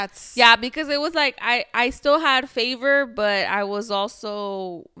 Because it was like I still had favor, but I was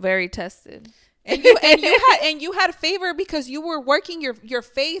also very tested. And you had favor because you were working your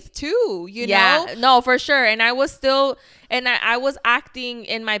faith too, you know? No, for sure. And I was still, and I was acting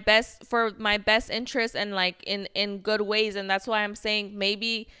in my best interest and, like, in good ways. And that's why I'm saying,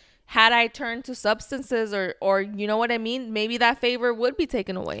 maybe had I turned to substances or you know what I mean, maybe that favor would be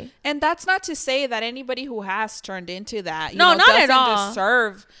taken away. And that's not to say that anybody who has turned into that, not at all,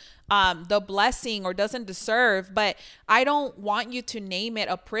 deserve the blessing or doesn't deserve. But I don't want you to name it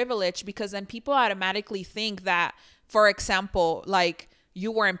a privilege, because then people automatically think that, for example, like, you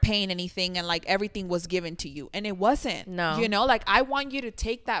weren't paying anything and, like, everything was given to you, and it wasn't. No. You know, like, I want you to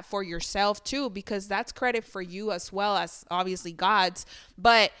take that for yourself too, because that's credit for you as well as obviously God's.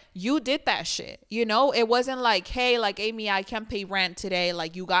 But you did that shit. You know, it wasn't like, hey, like, Amy, I can't pay rent today,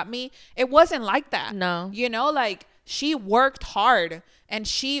 like, you got me. It wasn't like that. No. You know, like, she worked hard, and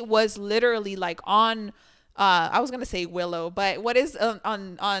she was literally, like, on I was gonna say Willow, but what is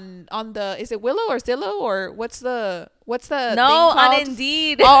on the, is it Willow or Zillow, or what's the no thing called? On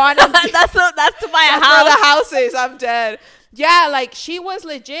Indeed. Oh, on Indeed. that's to my That's house. where the house is. I'm dead. Yeah, like, she was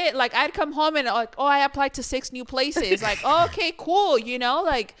legit. Like, I'd come home and, like, oh, I applied to 6 new places. Like, oh, okay, cool. You know,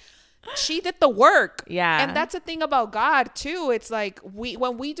 like, she did the work. Yeah. And that's the thing about God too. It's like,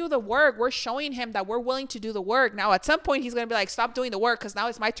 when we do the work, we're showing him that we're willing to do the work. Now, at some point, he's going to be like, stop doing the work, because now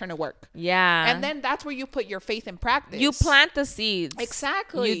it's my turn to work. Yeah. And then that's where you put your faith in practice. You plant the seeds.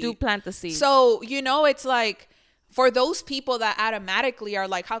 Exactly. You do plant the seeds. So, you know, it's like, for those people that automatically are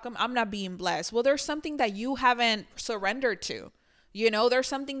like, how come I'm not being blessed? Well, there's something that you haven't surrendered to. You know, there's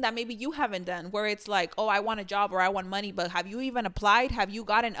something that maybe you haven't done, where it's like, oh, I want a job or I want money, but have you even applied? Have you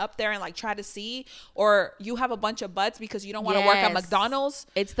gotten up there and, like, try to see? Or you have a bunch of butts because you don't want to work at McDonald's.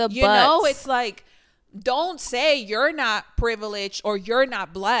 It's the you butts. know, it's like, don't say you're not privileged or you're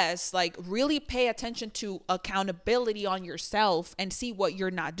not blessed. Like, really pay attention to accountability on yourself and see what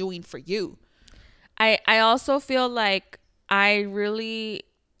you're not doing for you. I also feel like I really,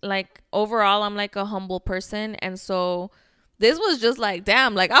 like, overall, I'm, like, a humble person. And so this was just like,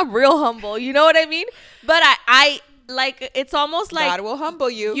 damn, like, I'm real humble. You know what I mean? But I like, it's almost like God will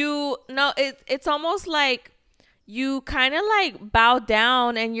humble you. It's almost like you kind of, like, bow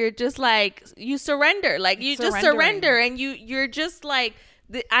down and you're just like, you surrender. Like, you just surrender, and you're just like,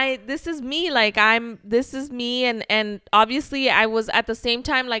 this is me. Like, this is me. And obviously I was at the same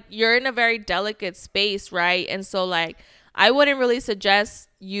time, like, you're in a very delicate space, right? And so, like, I wouldn't really suggest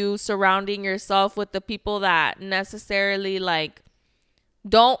you surrounding yourself with the people that necessarily, like,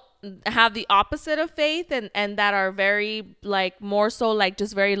 don't have the opposite of faith and that are very, like, more so, like,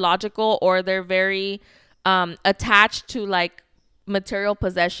 just very logical, or they're very attached to, like, material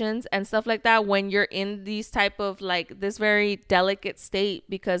possessions and stuff like that when you're in these type of like this very delicate state,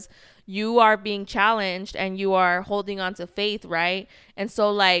 because you are being challenged and you are holding on to faith, right? And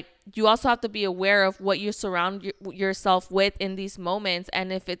so like you also have to be aware of what you surround yourself with in these moments,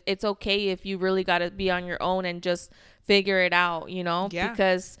 and if it's okay if you really got to be on your own and just figure it out, you know? Yeah.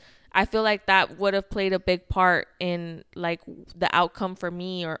 Because I feel like that would have played a big part in like the outcome for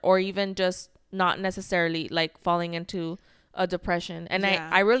me, or even just not necessarily like falling into a depression. And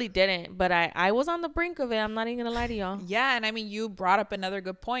I really didn't, but I was on the brink of it. I'm not even gonna lie to y'all. Yeah. And I mean, you brought up another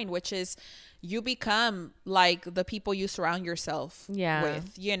good point, which is you become like the people you surround yourself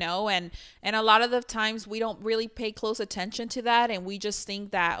with, you know, and a lot of the times we don't really pay close attention to that. And we just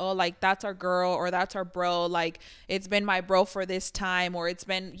think that, oh, like that's our girl or that's our bro. Like it's been my bro for this time, or it's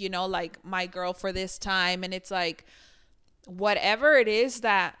been, you know, like my girl for this time. And it's like, whatever it is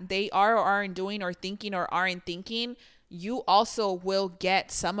that they are or aren't doing or thinking or aren't thinking, you also will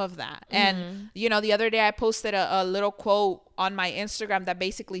get some of that. Mm-hmm. And, you know, the other day I posted a little quote on my Instagram that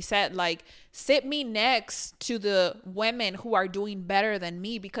basically said, like, sit me next to the women who are doing better than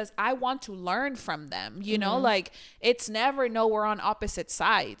me, because I want to learn from them. You know, like it's never no, we're on opposite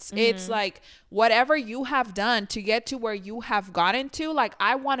sides. It's like whatever you have done to get to where you have gotten to, like,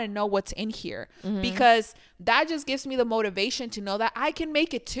 I want to know what's in here, because that just gives me the motivation to know that I can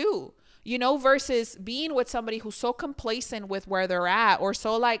make it too. You know, versus being with somebody who's so complacent with where they're at, or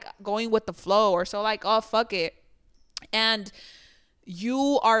so like going with the flow, or so like, oh, fuck it. And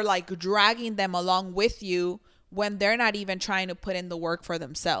you are like dragging them along with you when they're not even trying to put in the work for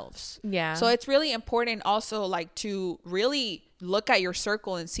themselves. Yeah. So it's really important also like to really look at your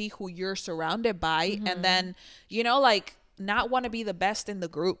circle and see who you're surrounded by. And then, you know, like not want to be the best in the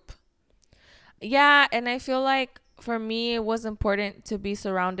group. Yeah. And I feel like for me, it was important to be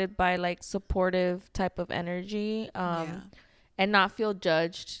surrounded by like supportive type of energy, and not feel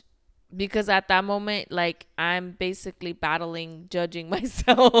judged, because at that moment, like I'm basically battling judging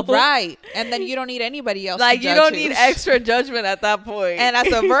myself. Right. And then you don't need anybody else. Like you don't need extra judgment at that point. And as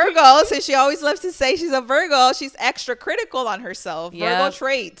a Virgo, since she always loves to say she's a Virgo, she's extra critical on herself. Yep. Virgo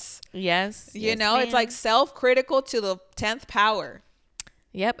traits. Yes. You know, it's like self-critical to the 10th power.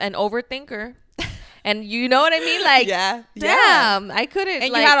 Yep. And overthinker. And you know what I mean? Like, damn, I couldn't.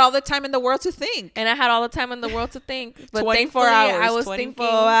 And like, you had all the time in the world to think. And I had all the time in the world to think. But 24 hours. I was 24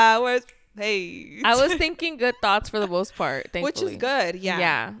 hours. Hey. I was thinking good thoughts for the most part, thankfully. Which is good. Yeah.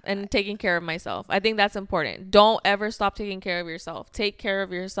 Yeah. And taking care of myself. I think that's important. Don't ever stop taking care of yourself. Take care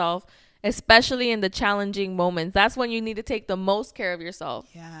of yourself, especially in the challenging moments. That's when you need to take the most care of yourself.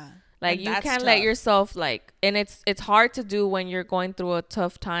 Yeah. Like and you can't let yourself like, and it's hard to do when you're going through a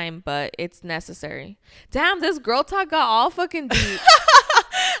tough time, but it's necessary. Damn, this girl talk got all fucking deep.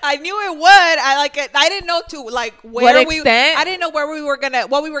 I knew it would. I didn't know to like where I didn't know what we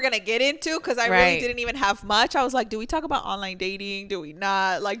were gonna get into, because I really didn't even have much. I was like, do we talk about online dating? Do we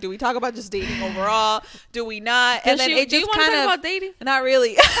not? Like, do we talk about just dating overall? Do we not? And then it just kind of talk about dating? Not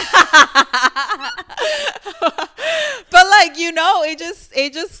really. But like, you know, it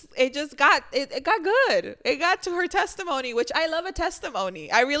got good. It got to her testimony, which I love a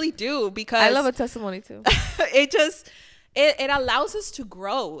testimony. I really do, because I love a testimony too. It allows us to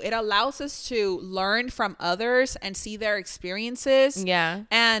grow. It allows us to learn from others and see their experiences. Yeah.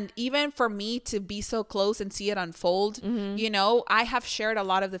 And even for me to be so close and see it unfold, you know, I have shared a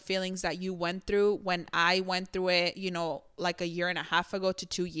lot of the feelings that you went through when I went through it, you know, like a year and a half ago to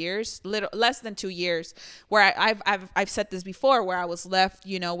 2 years, less than 2 years, where I've said this before, where I was left,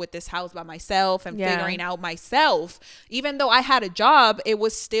 you know, with this house by myself and figuring out myself. Even though I had a job, it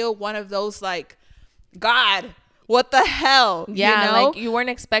was still one of those like, God, what the hell? Yeah, you know? Like you weren't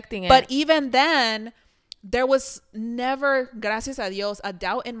expecting it. But even then, there was never, gracias a Dios, a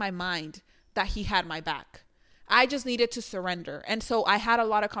doubt in my mind that he had my back. I just needed to surrender. And so I had a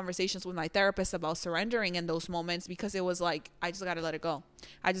lot of conversations with my therapist about surrendering in those moments, because it was like, I just got to let it go.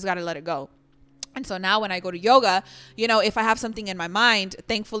 I just got to let it go. And so now when I go to yoga, you know, if I have something in my mind,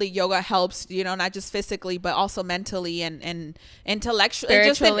 thankfully yoga helps, you know, not just physically, but also mentally and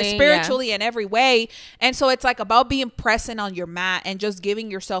intellectually, spiritually in every way. And so it's like about being present on your mat and just giving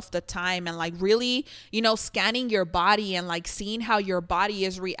yourself the time and like really, you know, scanning your body and like seeing how your body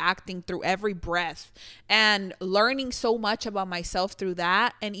is reacting through every breath, and learning so much about myself through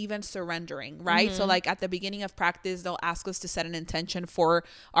that, and even surrendering, right? So like at the beginning of practice, they'll ask us to set an intention for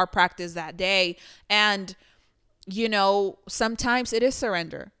our practice that day. And, you know, sometimes it is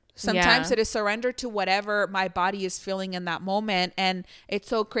surrender. Sometimes it is surrender to whatever my body is feeling in that moment. And it's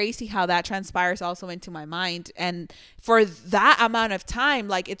so crazy how that transpires also into my mind. And for that amount of time,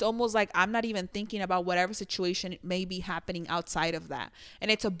 like, it's almost like I'm not even thinking about whatever situation may be happening outside of that. And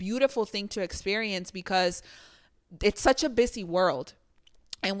it's a beautiful thing to experience because it's such a busy world.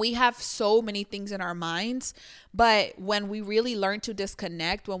 And we have so many things in our minds, but when we really learn to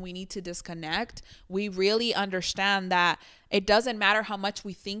disconnect, when we need to disconnect, we really understand that it doesn't matter how much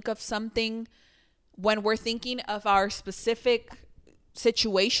we think of something. When we're thinking of our specific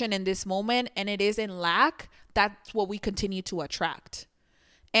situation in this moment and it is in lack, that's what we continue to attract.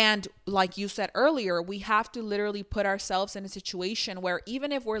 And like you said earlier, we have to literally put ourselves in a situation where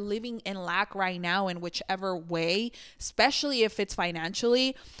even if we're living in lack right now in whichever way, especially if it's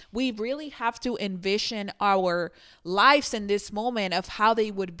financially, we really have to envision our lives in this moment of how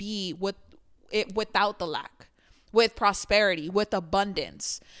they would be with it without the lack, with prosperity, with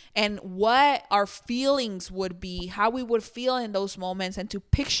abundance, and what our feelings would be, how we would feel in those moments, and to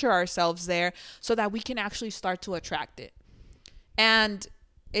picture ourselves there so that we can actually start to attract it. And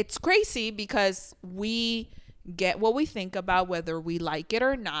it's crazy because we get what we think about, whether we like it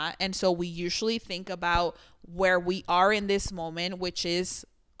or not. And so we usually think about where we are in this moment, which is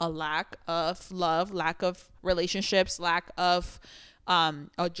a lack of love, lack of relationships, lack of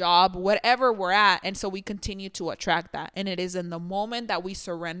a job, whatever we're at. And so we continue to attract that. And it is in the moment that we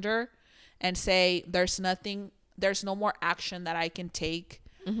surrender and say, there's no more action that I can take.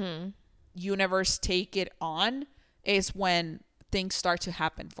 Universe, take it on, is when things start to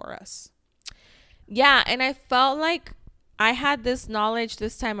happen for us. Yeah, and I felt like I had this knowledge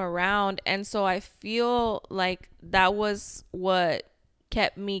this time around, and so I feel like that was what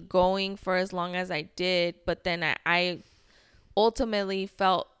kept me going for as long as I did. But then I ultimately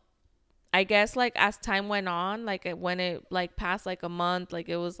felt, I guess, like as time went on, like when it like passed like a month, like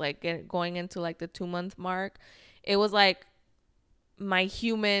it was like going into like the 2-month mark, it was like my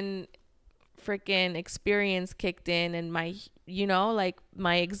human freaking experience kicked in, and my, you know, like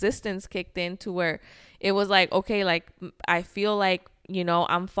my existence kicked in, to where it was like, okay, like I feel like, you know,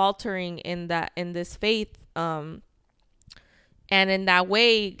 I'm faltering in this faith, and in that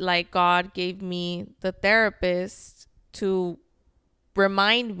way, like God gave me the therapist to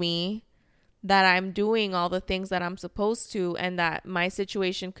remind me that I'm doing all the things that I'm supposed to, and that my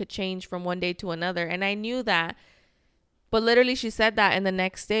situation could change from one day to another. And I knew that. But literally, she said that, and the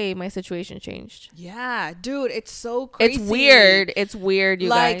next day, my situation changed. Yeah, dude, it's so crazy. It's weird. It's weird, you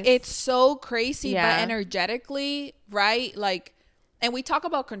guys. Like, it's so crazy, but energetically, right? Like, and we talk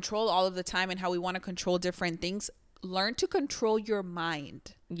about control all of the time and how we want to control different things. Learn to control your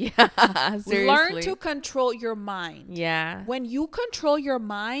mind. Yeah, seriously. Learn to control your mind. Yeah. When you control your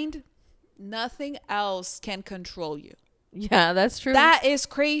mind, nothing else can control you. Yeah, that's true. That is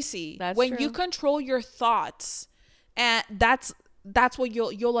crazy. That's when true. you control your thoughts, and that's what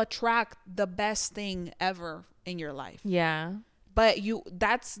you'll attract the best thing ever in your life. Yeah. But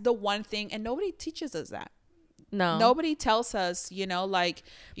that's the one thing, and nobody teaches us that. No. Nobody tells us, you know, like,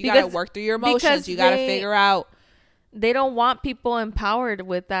 you got to work through your emotions. You got to figure out. They don't want people empowered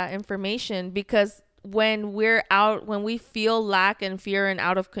with that information, because when we feel lack and fear and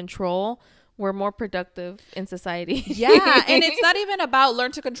out of control, we're more productive in society. Yeah. And it's not even about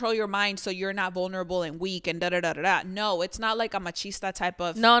learn to control your mind so you're not vulnerable and weak and da-da-da-da-da. No, it's not like a machista type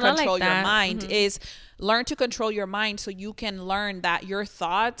of control your mind. Is learn to control your mind so you can learn that your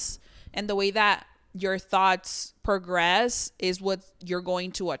thoughts and the way that your thoughts progress is what you're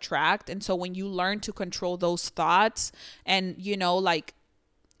going to attract. And so when you learn to control those thoughts, and, you know, like,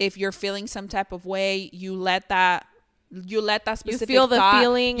 if you're feeling some type of way, you let that specific you feel thought, the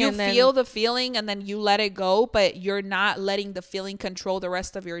feeling, you feel the feeling, and then you let it go, but you're not letting the feeling control the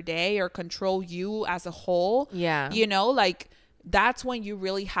rest of your day or control you as a whole. Yeah. You know, like, that's when you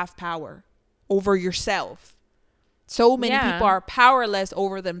really have power over yourself. So many people are powerless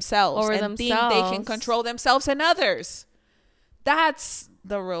over themselves think they can control themselves and others. That's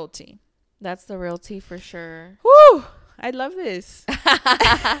the real tea. That's the real tea for sure. Whew, I love this.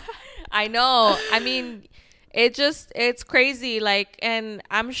 I know. I mean, it's crazy. Like, and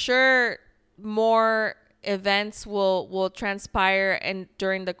I'm sure more events will transpire and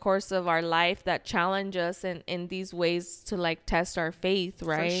during the course of our life that challenge us in these ways to like test our faith,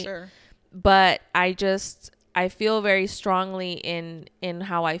 right? For sure. But I feel very strongly in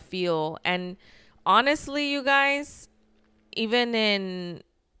how I feel. And honestly, you guys, even in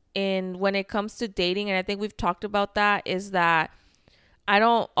when it comes to dating, and I think we've talked about that, is that I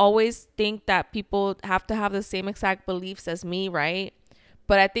don't always think that people have to have the same exact beliefs as me, right?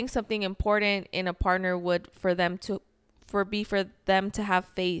 But I think something important in a partner would for for them to have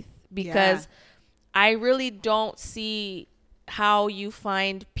faith, because I really don't see how you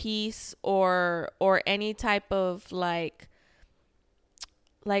find peace or any type of like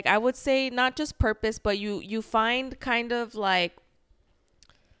I would say not just purpose, but you find kind of like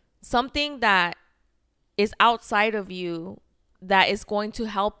something that is outside of you that is going to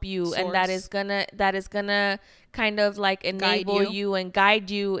help you. Source. And that is gonna kind of like enable you and guide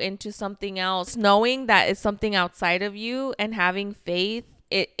you into something else. Knowing that it's something outside of you and having faith,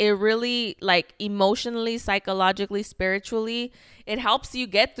 it really, like, emotionally, psychologically, spiritually, it helps you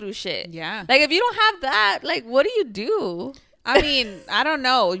get through shit. Yeah. Like, if you don't have that, like, what do you do? I mean, I don't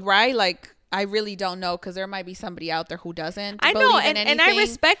know, right? Like, I really don't know, because there might be somebody out there who doesn't. I know, and I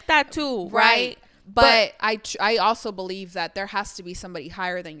respect that too, right? But I also believe that there has to be somebody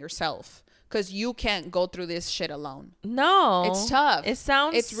higher than yourself, because you can't go through this shit alone. No. It's tough.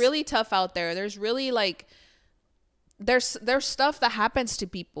 It's really tough out there. There's really, like, there's stuff that happens to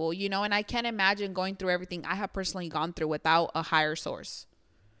people, you know, and I can't imagine going through everything I have personally gone through without a higher source.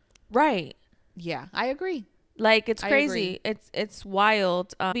 Right. Yeah, I agree. Like, it's crazy. It's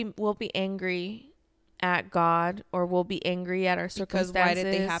wild. We'll be angry at God, or we'll be angry at our circumstances. Because why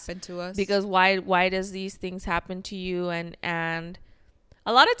did they happen to us? Because why does these things happen to you? And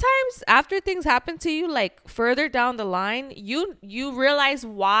a lot of times after things happen to you, like further down the line, you realize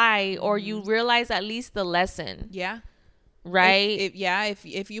why, or you realize at least the lesson. Yeah. Right?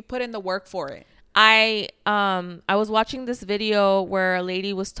 If you put in the work for it. I was watching this video where a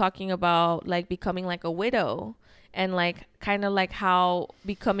lady was talking about like becoming like a widow, and like kind of like how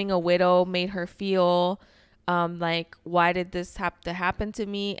becoming a widow made her feel, like, why did this have to happen to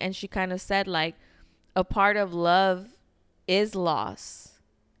me? And she kind of said, like, a part of love is loss,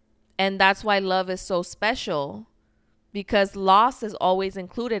 and that's why love is so special, because loss is always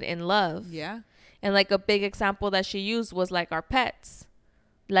included in love. Yeah. And like a big example that she used was like our pets.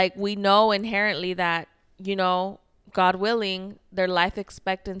 Like, we know inherently that, you know, God willing, their life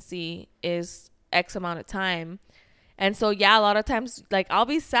expectancy is X amount of time. And so, yeah, a lot of times, like, I'll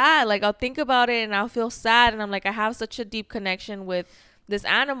be sad. Like, I'll think about it and I'll feel sad. And I'm like, I have such a deep connection with this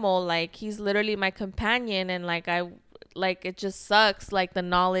animal. Like, he's literally my companion. And like, it just sucks. Like, the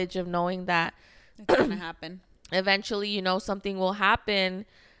knowledge of knowing that it's going to happen. Eventually, you know, something will happen.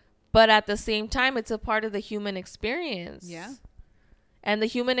 But at the same time, it's a part of the human experience. Yeah. And the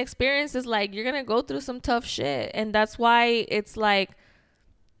human experience is like, you're going to go through some tough shit. And that's why it's like,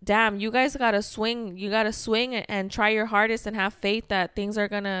 damn, you guys got to swing. You got to swing and try your hardest and have faith that things are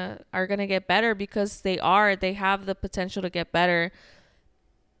going to get better, because they have the potential to get better.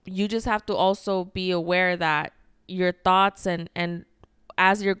 You just have to also be aware that your thoughts and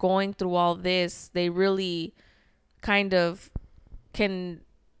as you're going through all this, they really kind of can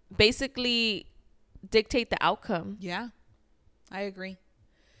basically dictate the outcome. Yeah. I agree,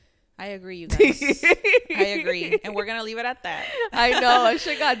 you guys. I agree. And we're going to leave it at that. I know. I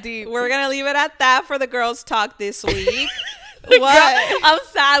should got deep. We're going to leave it at that for the girls' talk this week. What? I'm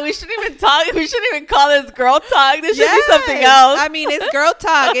sad. We shouldn't even talk. We shouldn't even call this girl talk. This should be something else. I mean, it's girl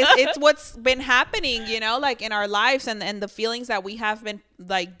talk. It's what's been happening, you know, like in our lives, and the feelings that we have been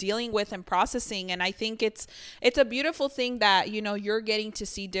like dealing with and processing. And I think it's a beautiful thing that, you know, you're getting to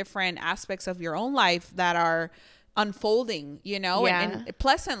see different aspects of your own life that are unfolding, you know, and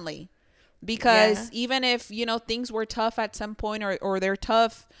pleasantly, because even if, you know, things were tough at some point, or they're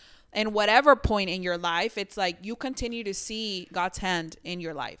tough in whatever point in your life, it's like you continue to see God's hand in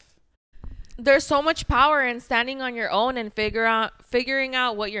your life. There's so much power in standing on your own and figuring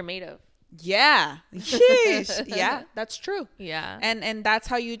out what you're made of. Yeah. Sheesh. Yeah, that's true. Yeah. And that's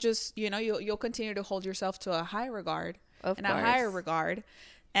how you just, you know, you'll continue to hold yourself to a high regard, a higher regard.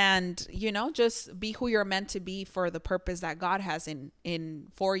 And, you know, just be who you're meant to be for the purpose that God has in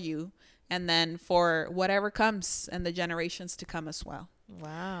for you, and then for whatever comes and the generations to come as well.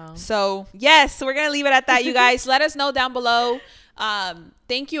 Wow. So, yes, we're going to leave it at that, you guys. Let us know down below.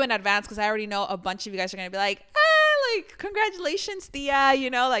 Thank you in advance, because I already know a bunch of you guys are going to be like, like, congratulations, Tia, you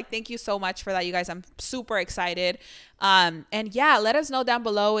know, like, thank you so much for that, you guys. I'm super excited. And yeah, let us know down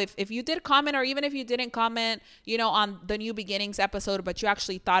below if you did comment, or even if you didn't comment, you know, on the New Beginnings episode, but you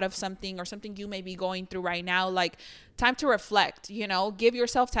actually thought of something, or something you may be going through right now. Like, time to reflect, you know, give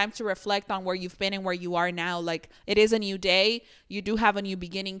yourself time to reflect on where you've been and where you are now. Like, it is a new day. You do have a new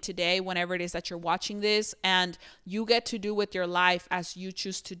beginning today, whenever it is that you're watching this, and you get to do with your life as you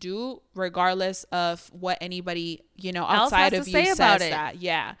choose to do, regardless of what anybody, you know, outside of you says that.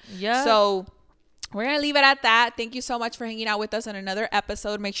 Yeah. So we're going to leave it at that. Thank you so much for hanging out with us on another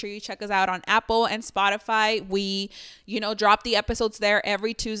episode. Make sure you check us out on Apple and Spotify. We, drop the episodes there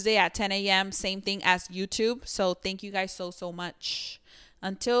every Tuesday at 10 a.m. Same thing as YouTube. So thank you guys so much.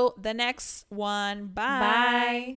 Until the next one. Bye. Bye.